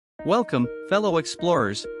Welcome, fellow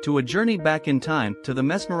explorers, to a journey back in time to the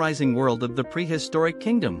mesmerizing world of the Prehistoric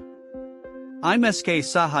Kingdom. I'm SK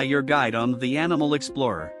Saha, your guide on the Animal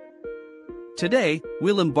Explorer. Today,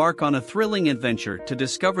 we'll embark on a thrilling adventure to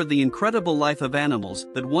discover the incredible life of animals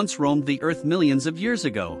that once roamed the earth millions of years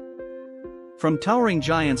ago. From towering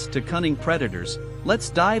giants to cunning predators,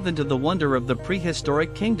 let's dive into the wonder of the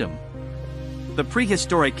Prehistoric Kingdom. The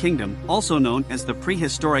Prehistoric Kingdom, also known as the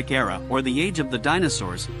Prehistoric Era or the Age of the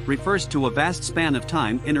Dinosaurs, refers to a vast span of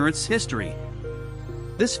time in Earth's history.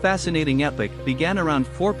 This fascinating epoch began around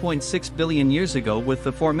 4.6 billion years ago with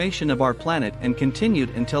the formation of our planet and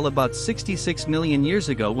continued until about 66 million years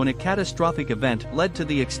ago when a catastrophic event led to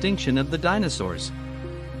the extinction of the dinosaurs.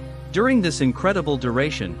 During this incredible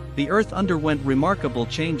duration, the Earth underwent remarkable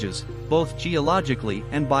changes, both geologically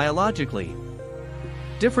and biologically.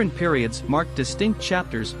 Different periods marked distinct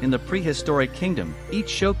chapters in the Prehistoric Kingdom, each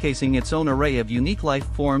showcasing its own array of unique life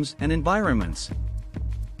forms and environments.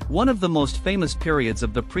 One of the most famous periods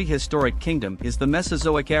of the Prehistoric Kingdom is the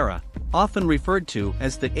Mesozoic era, often referred to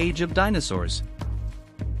as the Age of Dinosaurs.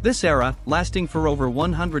 This era, lasting for over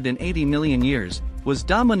 180 million years, was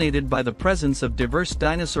dominated by the presence of diverse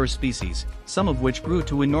dinosaur species, some of which grew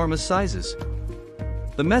to enormous sizes.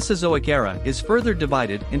 The Mesozoic era is further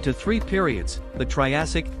divided into three periods: the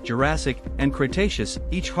Triassic, Jurassic, and Cretaceous,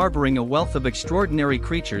 each harboring a wealth of extraordinary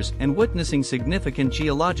creatures and witnessing significant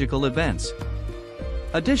geological events.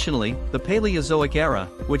 Additionally, the Paleozoic era,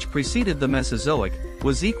 which preceded the Mesozoic,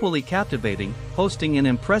 was equally captivating, hosting an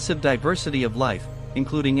impressive diversity of life,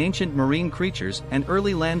 including ancient marine creatures and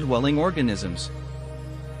early land-dwelling organisms.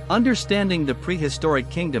 Understanding the Prehistoric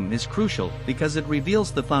Kingdom is crucial because it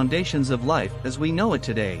reveals the foundations of life as we know it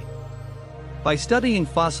today. By studying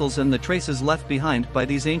fossils and the traces left behind by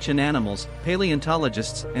these ancient animals,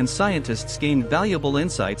 paleontologists and scientists gain valuable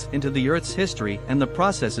insights into the Earth's history and the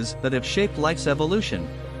processes that have shaped life's evolution.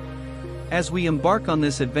 As we embark on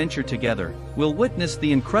this adventure together, we'll witness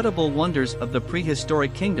the incredible wonders of the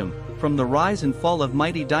Prehistoric Kingdom, from the rise and fall of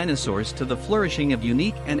mighty dinosaurs to the flourishing of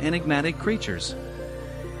unique and enigmatic creatures.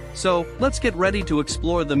 So, let's get ready to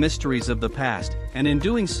explore the mysteries of the past, and in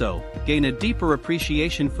doing so, gain a deeper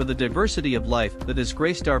appreciation for the diversity of life that has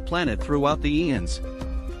graced our planet throughout the eons.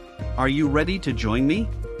 Are you ready to join me?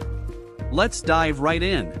 Let's dive right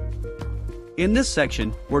in. In this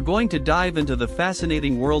section, we're going to dive into the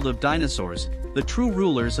fascinating world of dinosaurs, the true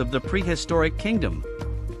rulers of the Prehistoric Kingdom.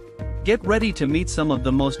 Get ready to meet some of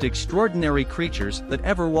the most extraordinary creatures that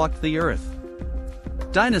ever walked the earth.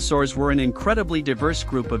 Dinosaurs were an incredibly diverse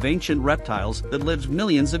group of ancient reptiles that lived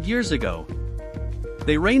millions of years ago.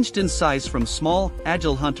 They ranged in size from small,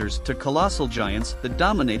 agile hunters to colossal giants that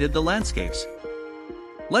dominated the landscapes.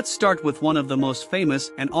 Let's start with one of the most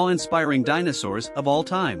famous and awe-inspiring dinosaurs of all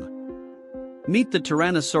time. Meet the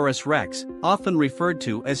Tyrannosaurus Rex, often referred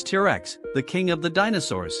to as T-Rex, the king of the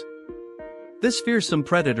dinosaurs. This fearsome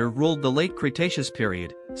predator ruled the late Cretaceous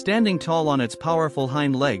period, standing tall on its powerful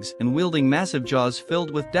hind legs and wielding massive jaws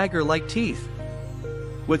filled with dagger-like teeth.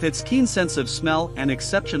 With its keen sense of smell and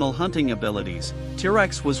exceptional hunting abilities,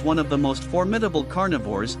 T-Rex was one of the most formidable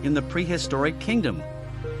carnivores in the Prehistoric Kingdom.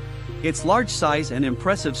 Its large size and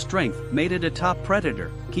impressive strength made it a top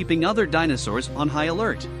predator, keeping other dinosaurs on high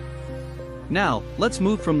alert. Now, let's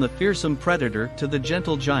move from the fearsome predator to the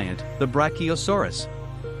gentle giant, the Brachiosaurus.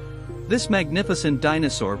 This magnificent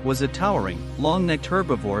dinosaur was a towering, long-necked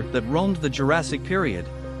herbivore that roamed the Jurassic period.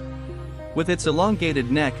 With its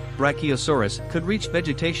elongated neck, Brachiosaurus could reach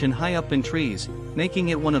vegetation high up in trees, making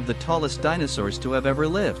it one of the tallest dinosaurs to have ever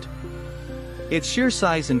lived. Its sheer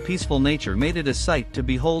size and peaceful nature made it a sight to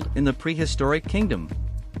behold in the Prehistoric Kingdom.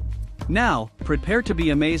 Now, prepare to be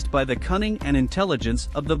amazed by the cunning and intelligence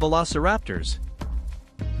of the Velociraptors.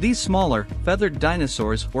 These smaller, feathered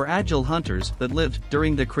dinosaurs were agile hunters that lived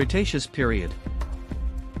during the Cretaceous period.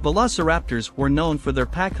 Velociraptors were known for their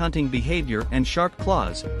pack-hunting behavior and sharp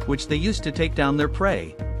claws, which they used to take down their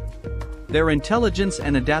prey. Their intelligence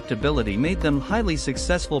and adaptability made them highly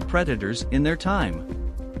successful predators in their time.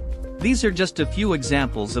 These are just a few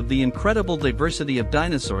examples of the incredible diversity of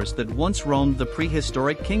dinosaurs that once roamed the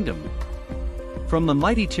Prehistoric Kingdom. From the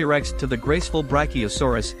mighty T-Rex to the graceful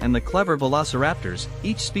Brachiosaurus and the clever Velociraptors,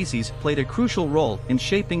 each species played a crucial role in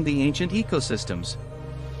shaping the ancient ecosystems.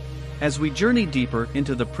 As we journey deeper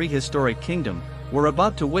into the Prehistoric Kingdom, we're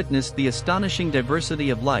about to witness the astonishing diversity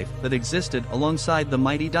of life that existed alongside the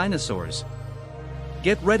mighty dinosaurs.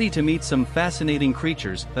 Get ready to meet some fascinating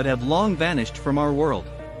creatures that have long vanished from our world.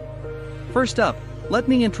 First up, let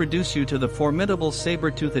me introduce you to the formidable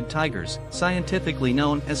saber-toothed tigers, scientifically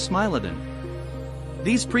known as Smilodon.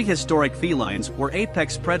 These prehistoric felines were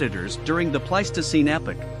apex predators during the Pleistocene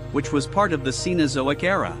epoch, which was part of the Cenozoic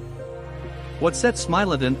era. What sets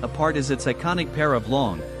Smilodon apart is its iconic pair of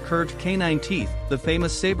long, curved canine teeth, the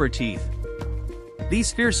famous saber teeth.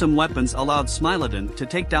 These fearsome weapons allowed Smilodon to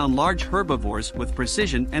take down large herbivores with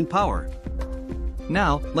precision and power.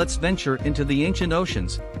 Now, let's venture into the ancient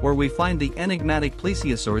oceans, where we find the enigmatic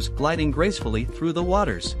plesiosaurs gliding gracefully through the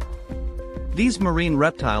waters. These marine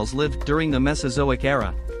reptiles lived during the Mesozoic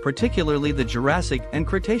era, particularly the Jurassic and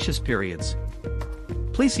Cretaceous periods.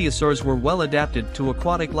 Plesiosaurs were well adapted to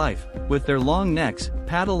aquatic life, with their long necks,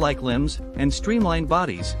 paddle-like limbs, and streamlined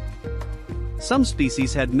bodies. Some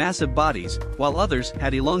species had massive bodies, while others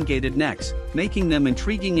had elongated necks, making them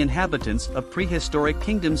intriguing inhabitants of prehistoric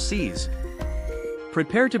kingdom seas.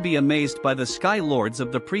 Prepare to be amazed by the sky lords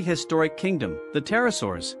of the prehistoric kingdom, the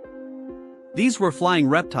pterosaurs. These were flying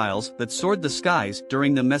reptiles that soared the skies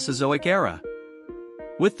during the Mesozoic era.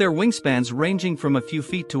 With their wingspans ranging from a few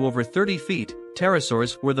feet to over 30 feet,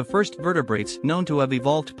 pterosaurs were the first vertebrates known to have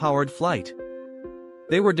evolved powered flight.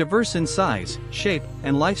 They were diverse in size, shape,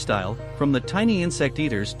 and lifestyle, from the tiny insect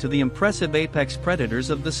eaters to the impressive apex predators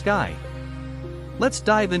of the sky. Let's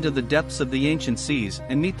dive into the depths of the ancient seas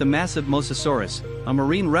and meet the massive Mosasaurus, a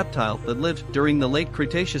marine reptile that lived during the late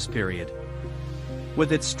Cretaceous period.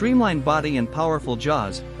 With its streamlined body and powerful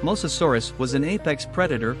jaws, Mosasaurus was an apex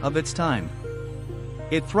predator of its time.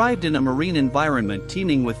 It thrived in a marine environment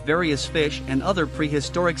teeming with various fish and other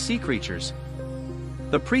prehistoric sea creatures.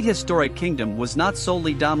 The prehistoric kingdom was not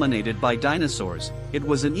solely dominated by dinosaurs, it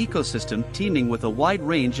was an ecosystem teeming with a wide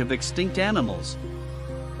range of extinct animals.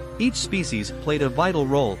 Each species played a vital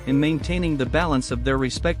role in maintaining the balance of their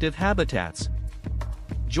respective habitats.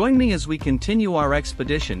 Join me as we continue our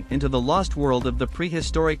expedition into the lost world of the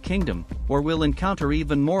prehistoric kingdom, where we'll encounter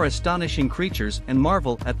even more astonishing creatures and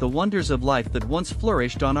marvel at the wonders of life that once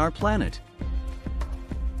flourished on our planet.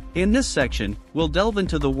 In this section, we'll delve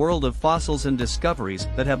into the world of fossils and discoveries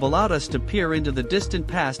that have allowed us to peer into the distant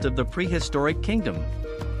past of the prehistoric kingdom.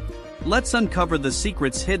 Let's uncover the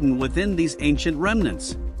secrets hidden within these ancient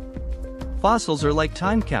remnants. Fossils are like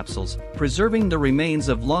time capsules, preserving the remains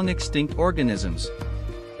of long-extinct organisms.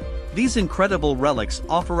 These incredible relics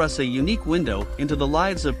offer us a unique window into the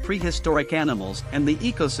lives of prehistoric animals and the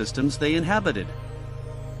ecosystems they inhabited.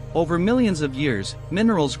 Over millions of years,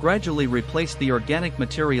 minerals gradually replaced the organic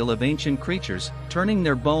material of ancient creatures, turning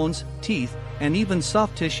their bones, teeth, and even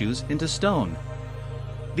soft tissues into stone.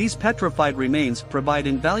 These petrified remains provide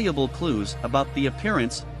invaluable clues about the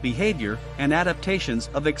appearance, behavior, and adaptations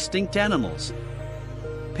of extinct animals.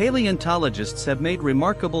 Paleontologists have made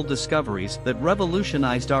remarkable discoveries that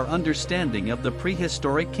revolutionized our understanding of the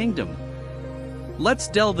prehistoric kingdom. Let's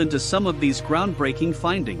delve into some of these groundbreaking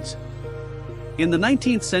findings. In the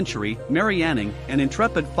 19th century, Mary Anning, an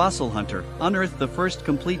intrepid fossil hunter, unearthed the first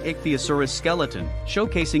complete ichthyosaurus skeleton,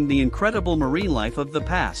 showcasing the incredible marine life of the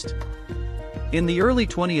past. In the early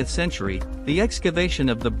 20th century, the excavation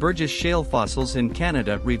of the Burgess Shale fossils in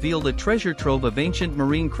Canada revealed a treasure trove of ancient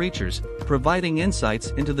marine creatures, providing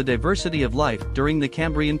insights into the diversity of life during the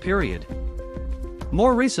Cambrian period.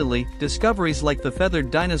 More recently, discoveries like the feathered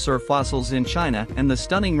dinosaur fossils in China and the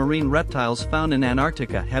stunning marine reptiles found in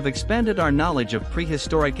Antarctica have expanded our knowledge of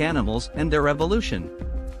prehistoric animals and their evolution.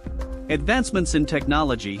 Advancements in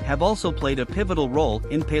technology have also played a pivotal role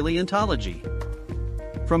in paleontology.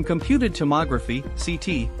 From computed tomography,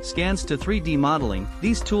 CT, scans to 3D modeling,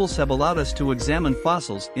 these tools have allowed us to examine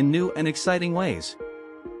fossils in new and exciting ways.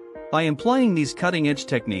 By employing these cutting-edge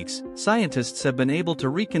techniques, scientists have been able to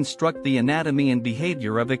reconstruct the anatomy and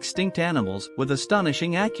behavior of extinct animals with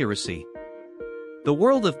astonishing accuracy. The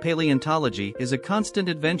world of paleontology is a constant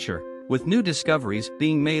adventure, with new discoveries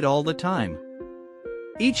being made all the time.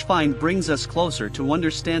 Each find brings us closer to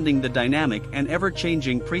understanding the dynamic and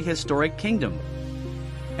ever-changing prehistoric kingdom.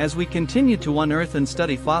 As we continue to unearth and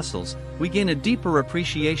study fossils, we gain a deeper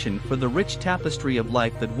appreciation for the rich tapestry of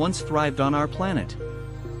life that once thrived on our planet.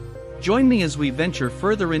 Join me as we venture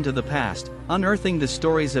further into the past, unearthing the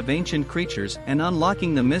stories of ancient creatures and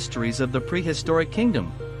unlocking the mysteries of the prehistoric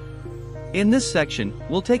kingdom. In this section,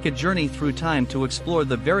 we'll take a journey through time to explore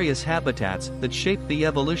the various habitats that shaped the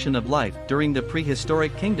evolution of life during the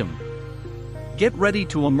prehistoric kingdom. Get ready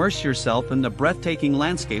to immerse yourself in the breathtaking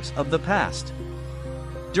landscapes of the past.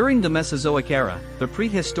 During the Mesozoic era, the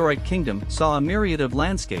prehistoric kingdom saw a myriad of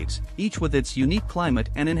landscapes, each with its unique climate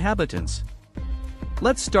and inhabitants.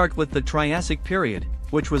 Let's start with the Triassic period,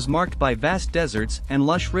 which was marked by vast deserts and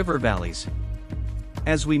lush river valleys.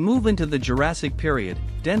 As we move into the Jurassic period,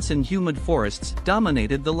 dense and humid forests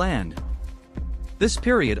dominated the land. This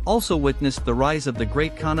period also witnessed the rise of the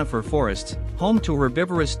great conifer forests, home to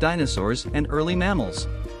herbivorous dinosaurs and early mammals.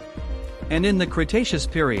 And in the Cretaceous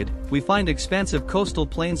period, we find expansive coastal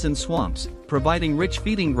plains and swamps, providing rich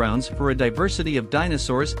feeding grounds for a diversity of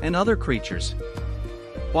dinosaurs and other creatures.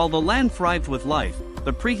 While the land thrived with life,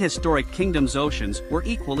 the prehistoric kingdom's oceans were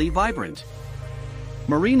equally vibrant.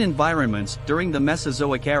 Marine environments during the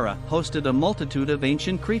Mesozoic era hosted a multitude of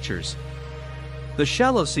ancient creatures. The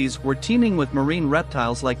shallow seas were teeming with marine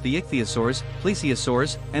reptiles like the ichthyosaurs,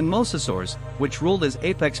 plesiosaurs, and mosasaurs, which ruled as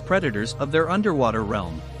apex predators of their underwater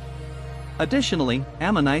realm. Additionally,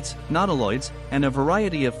 ammonites, nautiloids, and a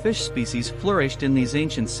variety of fish species flourished in these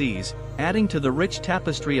ancient seas, adding to the rich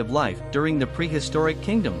tapestry of life during the prehistoric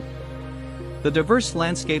kingdom. The diverse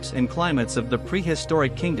landscapes and climates of the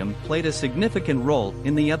prehistoric kingdom played a significant role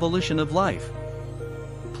in the evolution of life.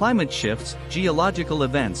 Climate shifts, geological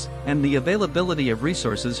events, and the availability of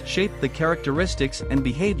resources shaped the characteristics and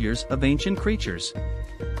behaviors of ancient creatures.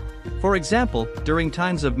 For example, during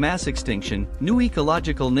times of mass extinction, new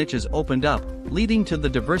ecological niches opened up, leading to the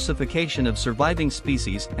diversification of surviving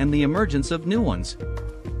species and the emergence of new ones.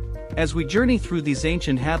 As we journey through these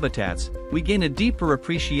ancient habitats, we gain a deeper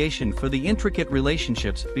appreciation for the intricate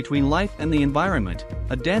relationships between life and the environment,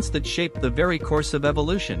 a dance that shaped the very course of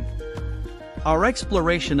evolution. Our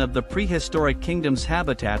exploration of the prehistoric kingdom's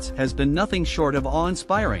habitats has been nothing short of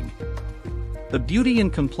awe-inspiring. The beauty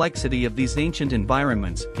and complexity of these ancient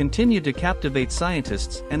environments continue to captivate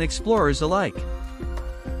scientists and explorers alike.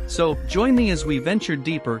 So, join me as we venture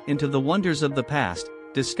deeper into the wonders of the past,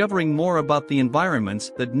 discovering more about the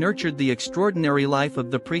environments that nurtured the extraordinary life of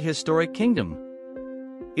the prehistoric kingdom.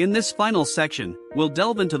 In this final section, we'll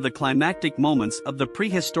delve into the climactic moments of the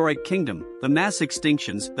prehistoric kingdom, the mass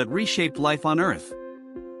extinctions that reshaped life on Earth.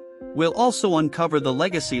 We'll also uncover the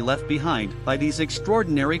legacy left behind by these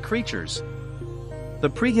extraordinary creatures. The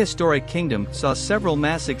prehistoric kingdom saw several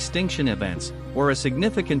mass extinction events, where a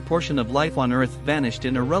significant portion of life on Earth vanished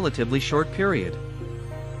in a relatively short period.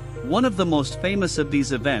 One of the most famous of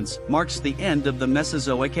these events marks the end of the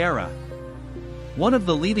Mesozoic era. One of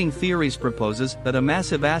the leading theories proposes that a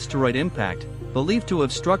massive asteroid impact, believed to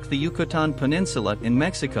have struck the Yucatan Peninsula in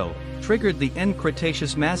Mexico, triggered the end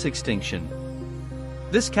Cretaceous mass extinction.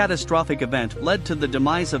 This catastrophic event led to the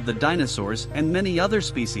demise of the dinosaurs and many other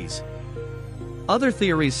species. Other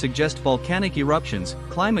theories suggest volcanic eruptions,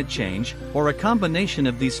 climate change, or a combination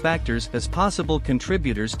of these factors as possible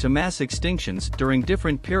contributors to mass extinctions during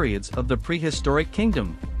different periods of the prehistoric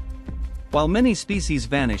kingdom. While many species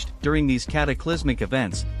vanished during these cataclysmic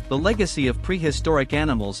events, the legacy of prehistoric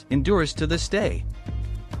animals endures to this day.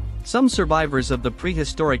 Some survivors of the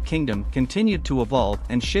prehistoric kingdom continued to evolve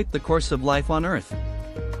and shape the course of life on Earth.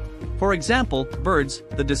 For example, birds,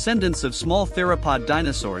 the descendants of small theropod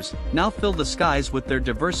dinosaurs, now fill the skies with their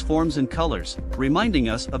diverse forms and colors, reminding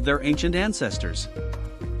us of their ancient ancestors.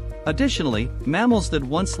 Additionally, mammals that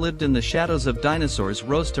once lived in the shadows of dinosaurs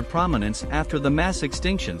rose to prominence after the mass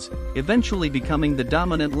extinctions, eventually becoming the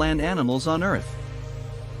dominant land animals on Earth.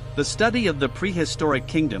 The study of the prehistoric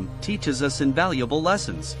kingdom teaches us invaluable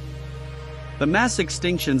lessons. The mass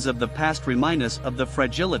extinctions of the past remind us of the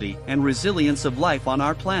fragility and resilience of life on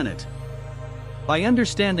our planet. By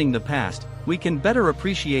understanding the past, we can better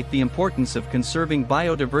appreciate the importance of conserving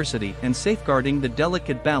biodiversity and safeguarding the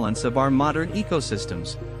delicate balance of our modern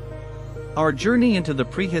ecosystems. Our journey into the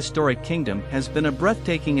prehistoric kingdom has been a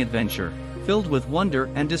breathtaking adventure, filled with wonder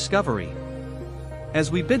and discovery. As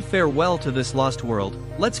we bid farewell to this lost world,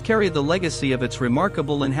 let's carry the legacy of its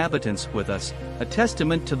remarkable inhabitants with us, a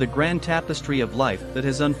testament to the grand tapestry of life that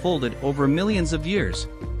has unfolded over millions of years.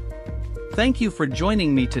 Thank you for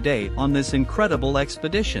joining me today on this incredible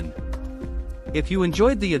expedition. If you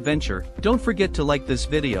enjoyed the adventure, don't forget to like this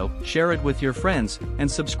video, share it with your friends, and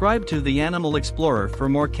subscribe to The Animal Explorer for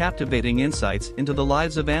more captivating insights into the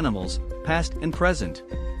lives of animals, past and present.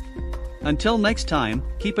 Until next time,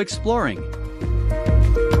 keep exploring.